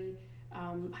secondary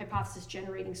hypothesis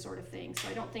generating sort of thing. So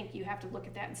I don't think you have to look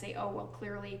at that and say, oh, well,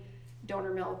 clearly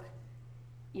donor milk,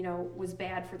 was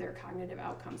bad for their cognitive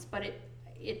outcomes. But I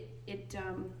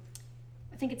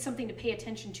think it's something to pay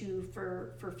attention to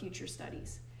for future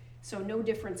studies. So no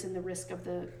difference in the risk of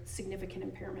the significant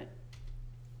impairment.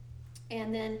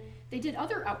 And then they did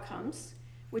other outcomes,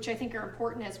 which I think are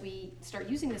important as we start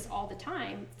using this all the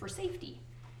time for safety.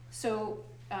 So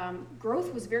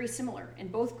growth was very similar,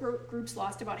 and both groups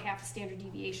lost about half a standard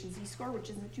deviation z-score, which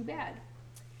isn't too bad.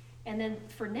 And then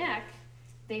for NEC,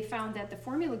 they found that the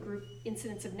formula group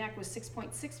incidence of NEC was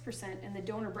 6.6%, and the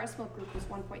donor breast milk group was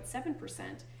 1.7%,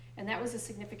 and that was a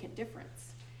significant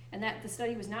difference. And that the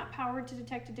study was not powered to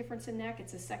detect a difference in NEC.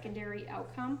 It's a secondary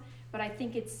outcome, but I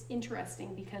think it's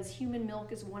interesting because human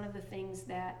milk is one of the things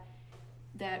that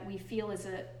we feel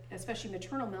especially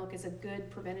maternal milk, is a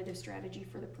good preventative strategy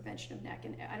for the prevention of NEC.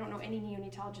 And I don't know any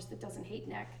neonatologist that doesn't hate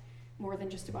NEC more than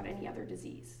just about any other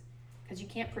disease, because you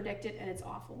can't predict it and it's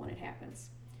awful when it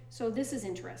happens. So this is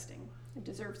interesting. It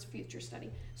deserves future study.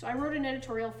 So I wrote an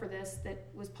editorial for this that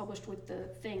was published with the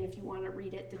thing, if you want to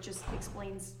read it, that just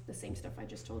explains the same stuff I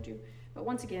just told you. But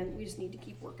once again, we just need to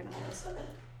keep working on this.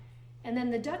 And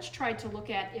then the Dutch tried to look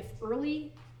at if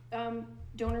early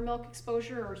donor milk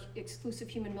exposure or exclusive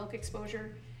human milk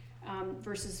exposure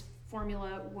versus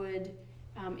formula would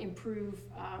improve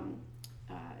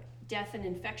death and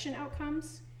infection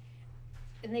outcomes.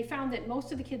 And they found that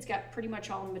most of the kids got pretty much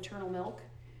all maternal milk,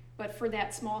 but for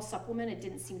that small supplement, it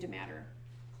didn't seem to matter.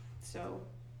 So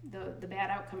the bad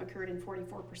outcome occurred in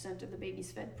 44% of the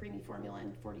babies fed preemie formula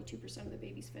and 42% of the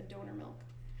babies fed donor milk.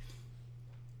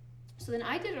 So then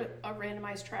I did a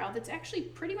randomized trial that's actually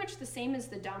pretty much the same as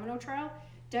the Domino trial.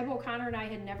 Deb O'Connor and I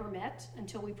had never met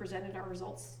until we presented our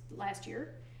results last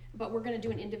year, but we're going to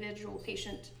do an individual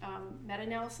patient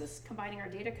meta-analysis combining our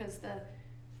data because the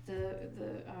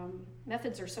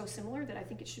methods are so similar that I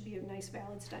think it should be a nice,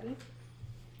 valid study.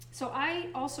 So I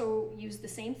also used the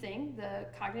same thing, the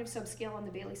cognitive subscale on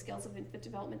the Bayley Scales of Infant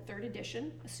Development, 3rd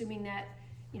edition, assuming that,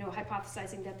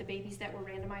 hypothesizing that the babies that were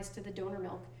randomized to the donor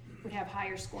milk would have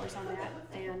higher scores on that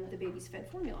than the babies fed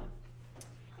formula.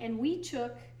 And we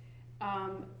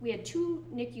had 2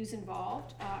 NICUs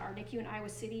involved, our NICU in Iowa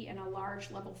City and a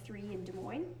large level 3 in Des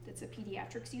Moines, that's a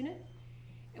pediatrics unit.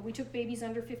 And we took babies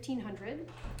under 1,500.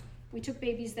 We took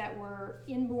babies that were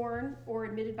inborn or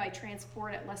admitted by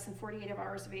transport at less than 48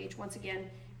 hours of age. Once again,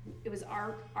 it was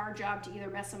our job to either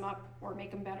mess them up or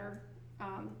make them better.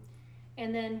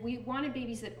 And then we wanted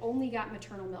babies that only got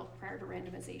maternal milk prior to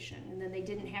randomization, and then they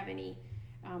didn't have any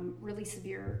really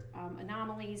severe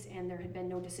anomalies, and there had been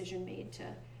no decision made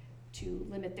to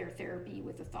limit their therapy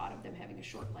with the thought of them having a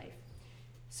short life.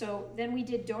 So then we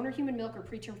did donor human milk or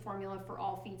preterm formula for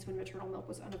all feeds when maternal milk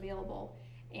was unavailable,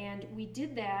 and we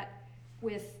did that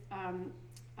with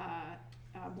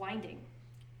blinding.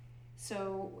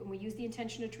 So we used the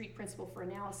intention to treat principle for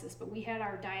analysis, but we had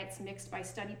our diets mixed by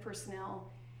study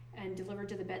personnel and delivered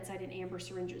to the bedside in amber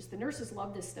syringes. The nurses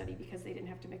loved this study because they didn't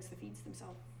have to mix the feeds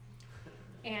themselves.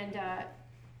 And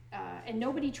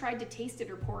nobody tried to taste it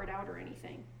or pour it out or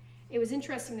anything. It was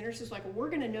interesting, the nurses were like, well, we're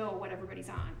gonna know what everybody's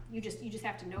on. You just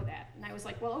have to know that. And I was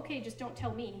like, well, okay, just don't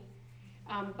tell me.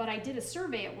 But I did a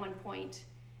survey at one point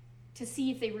to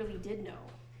see if they really did know.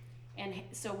 And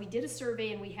so we did a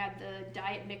survey and we had the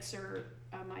diet mixer,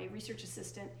 my research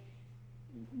assistant,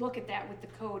 look at that with the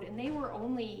code, and they were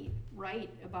only right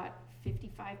about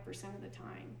 55% of the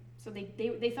time. So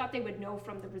they thought they would know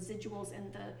from the residuals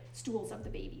and the stools of the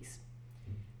babies,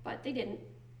 but they didn't.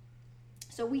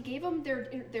 So we gave them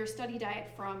their study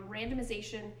diet from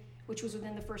randomization, which was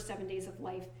within the first 7 days of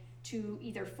life, to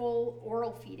either full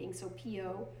oral feeding, so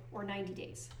PO, or 90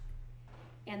 days.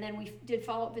 And then we did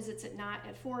follow-up visits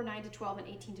at 4, 9 to 12, and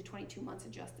 18 to 22 months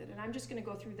adjusted. And I'm just going to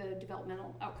go through the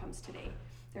developmental outcomes today.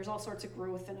 There's all sorts of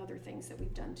growth and other things that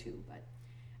we've done too. But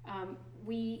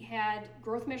we had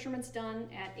growth measurements done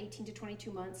at 18 to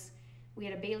 22 months. We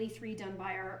had a Bailey 3 done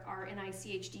by our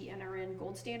NICHD NRN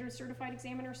Gold Standard Certified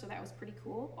Examiner, so that was pretty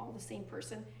cool, all the same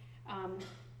person.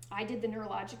 I did the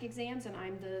neurologic exams, and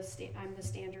I'm the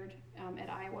standard at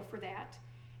Iowa for that.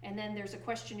 And then there's a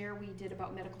questionnaire we did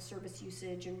about medical service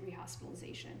usage and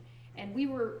rehospitalization. And we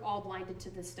were all blinded to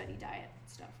the study diet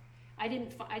stuff. I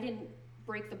didn't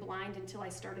break the blind until I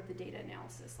started the data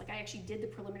analysis. Like, I actually did the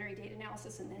preliminary data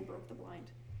analysis and then broke the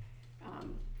blind.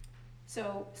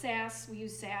 So SAS, we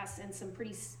use SAS and some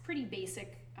pretty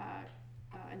basic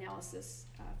analysis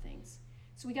things.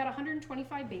 So we got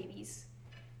 125 babies.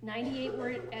 98 were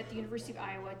at the University of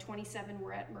Iowa, 27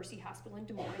 were at Mercy Hospital in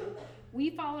Des Moines.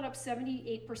 We followed up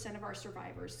 78% of our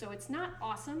survivors, so it's not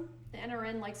awesome. The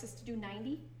NRN likes us to do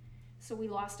 90, so we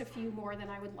lost a few more than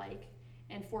I would like,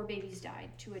 and 4 babies died,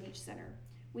 2 at each center.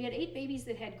 We had 8 babies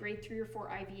that had grade 3 or 4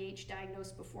 IVH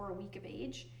diagnosed before a week of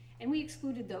age, and we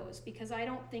excluded those because I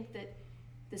don't think that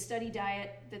the study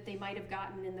diet that they might have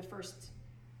gotten in the first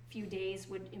few days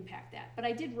would impact that. But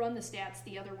I did run the stats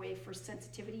the other way for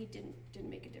sensitivity, didn't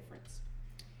make a difference.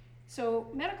 So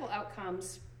medical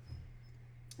outcomes,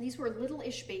 these were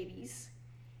little-ish babies,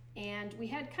 and we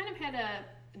had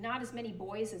not as many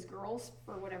boys as girls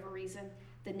for whatever reason.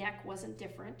 The neck wasn't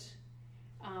different.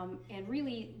 And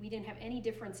really, we didn't have any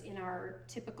difference in our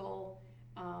typical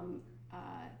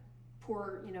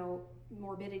poor,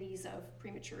 morbidities of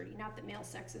prematurity. Not that male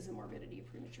sex is a morbidity of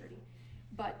prematurity,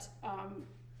 but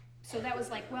so that was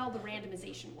like, well, the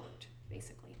randomization worked,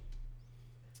 basically.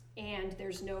 And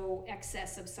there's no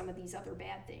excess of some of these other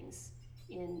bad things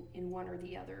in one or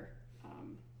the other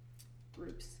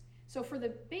groups. So for the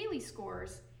Bailey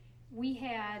scores, we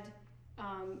had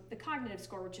the cognitive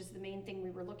score, which is the main thing we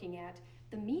were looking at.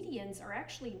 The medians are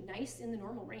actually nice in the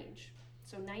normal range.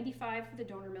 So 95 for the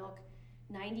donor milk,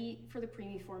 90 for the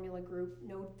preemie formula group.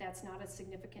 Note that's not a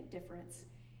significant difference.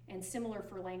 And similar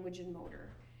for language and motor.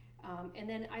 And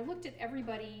then I looked at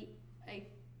everybody, I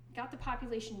got the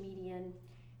population median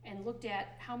and looked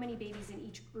at how many babies in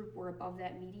each group were above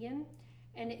that median.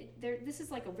 And this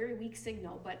is like a very weak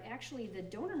signal, but actually the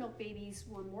donor milk babies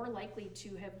were more likely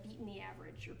to have beaten the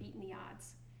average or beaten the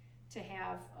odds to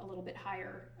have a little bit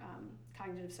higher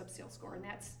cognitive subscale score, and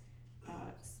that's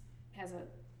has a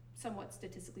somewhat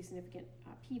statistically significant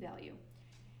p-value.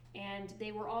 And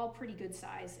they were all pretty good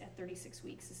size at 36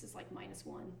 weeks. This is like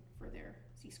 -1 for their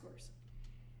Z-scores.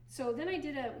 So then I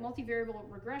did a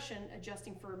multivariable regression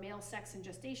adjusting for male sex and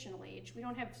gestational age. We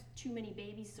don't have too many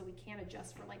babies, so we can't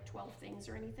adjust for like 12 things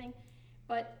or anything.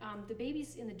 But the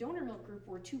babies in the donor milk group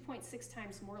were 2.6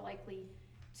 times more likely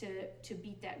to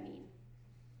beat that median.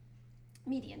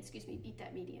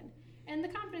 And the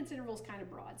confidence interval is kind of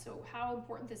broad, so how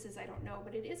important this is, I don't know,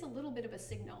 but it is a little bit of a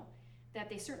signal that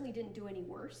they certainly didn't do any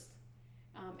worse,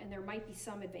 and there might be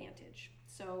some advantage.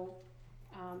 So,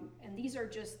 and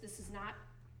this is not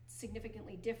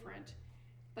significantly different,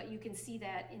 but you can see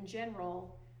that in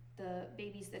general, the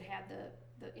babies that had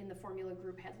in the formula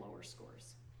group had lower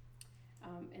scores.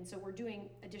 And so we're doing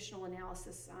additional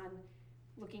analysis on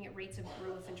looking at rates of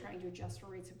growth and trying to adjust for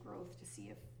rates of growth to see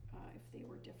if they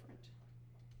were different.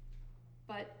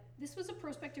 But this was a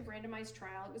prospective randomized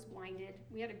trial. It was blinded.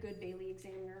 We had a good Bailey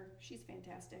examiner. She's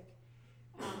fantastic.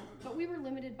 But we were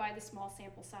limited by the small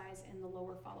sample size and the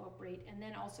lower follow-up rate, and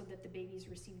then also that the babies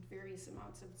received various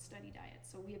amounts of study diet.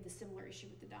 So we have the similar issue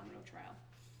with the Domino trial.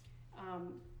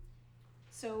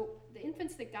 So the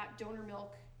infants that got donor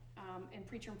milk and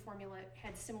preterm formula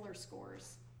had similar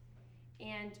scores.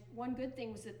 And one good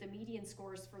thing was that the median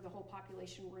scores for the whole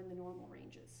population were in the normal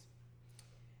ranges.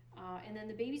 And then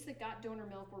the babies that got donor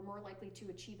milk were more likely to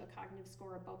achieve a cognitive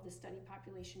score above the study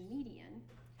population median.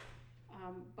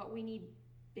 But we need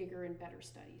bigger and better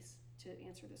studies to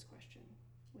answer this question,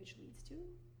 which leads to,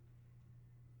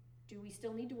 do we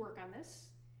still need to work on this?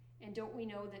 And don't we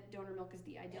know that donor milk is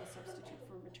the ideal substitute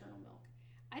for maternal milk?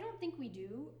 I don't think we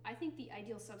do. I think the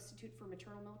ideal substitute for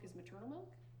maternal milk is maternal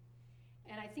milk.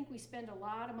 And I think we spend a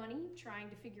lot of money trying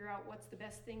to figure out what's the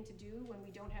best thing to do when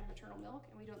we don't have maternal milk,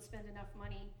 and we don't spend enough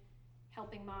money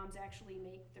helping moms actually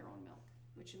make their own milk,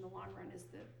 which in the long run is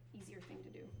the easier thing to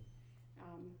do.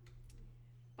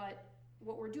 But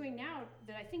what we're doing now,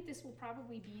 that I think this will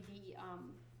probably be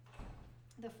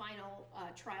the final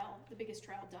trial, the biggest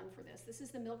trial done for this. This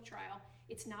is the MILK trial.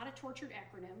 It's not a tortured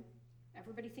acronym.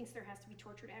 Everybody thinks there has to be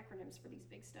tortured acronyms for these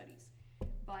big studies.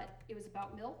 But it was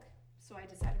about milk, so I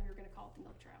decided we were going to call it the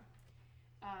MILK trial.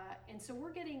 And so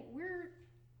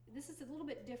this is a little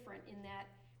bit different in that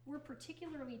we're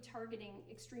particularly targeting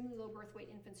extremely low birth weight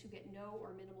infants who get no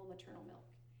or minimal maternal milk.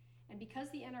 And because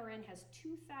the NRN has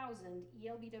 2,000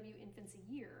 ELBW infants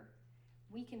a year,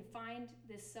 we can find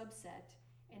this subset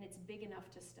and it's big enough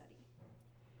to study.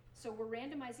 So we're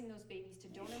randomizing those babies to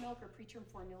donor milk or preterm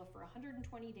formula for 120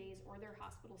 days or their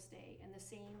hospital stay, and the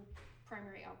same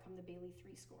primary outcome, the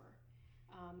Bayley-3 score.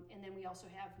 And then we also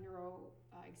have neuro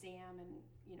exam and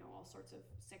all sorts of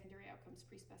secondary outcomes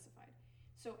pre-specified.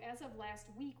 So as of last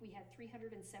week, we had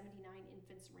 379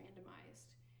 infants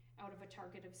randomized out of a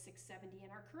target of 670,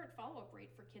 and our current follow-up rate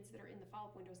for kids that are in the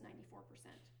follow-up window is 94%.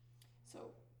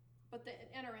 So, but the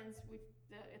NRNs,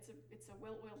 it's a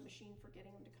well-oiled machine for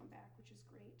getting them to come back, which is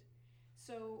great.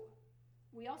 So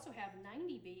we also have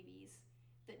 90 babies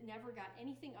that never got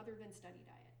anything other than study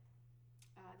diet.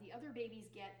 The other babies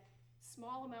get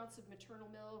small amounts of maternal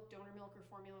milk, donor milk, or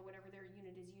formula, whatever their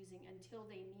unit is using, until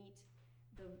they meet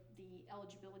the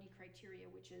eligibility criteria,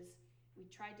 which is we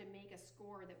tried to make a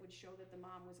score that would show that the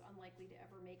mom was unlikely to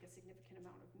ever make a significant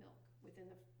amount of milk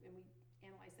and we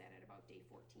analyzed that at about day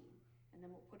 14. And then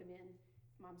we'll put them in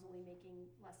if mom's only making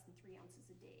less than 3 ounces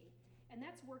a day. And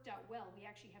that's worked out well. We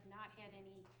actually have not had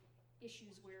any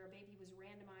issues where a baby was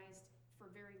randomized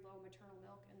for very low maternal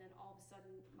milk and then all of a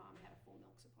sudden mom had a full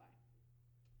milk supply.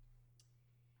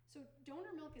 So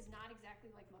donor milk is not exactly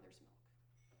like mother's milk.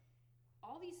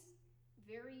 All these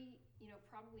very,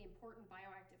 probably important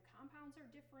bioactive compounds are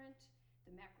different.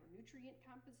 The macronutrient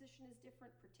composition is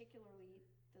different, particularly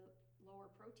the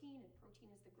lower protein, and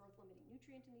protein is the growth limiting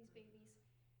nutrient in these babies.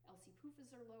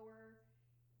 LC-PUFAs are lower.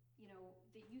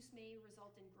 The use may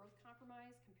result in growth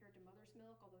compromise compared to mother's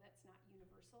milk, although that's not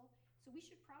universal. So we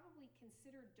should probably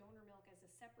consider donor milk as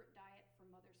a separate diet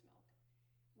from mother's milk,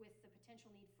 with the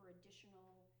potential need for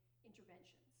additional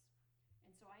interventions.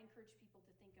 And so I encourage people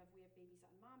to think of, we have babies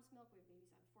on mom's milk, we have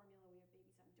babies on formula, we have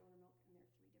babies on donor milk, and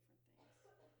they're 3 different things.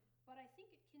 But I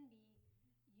think it can be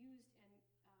used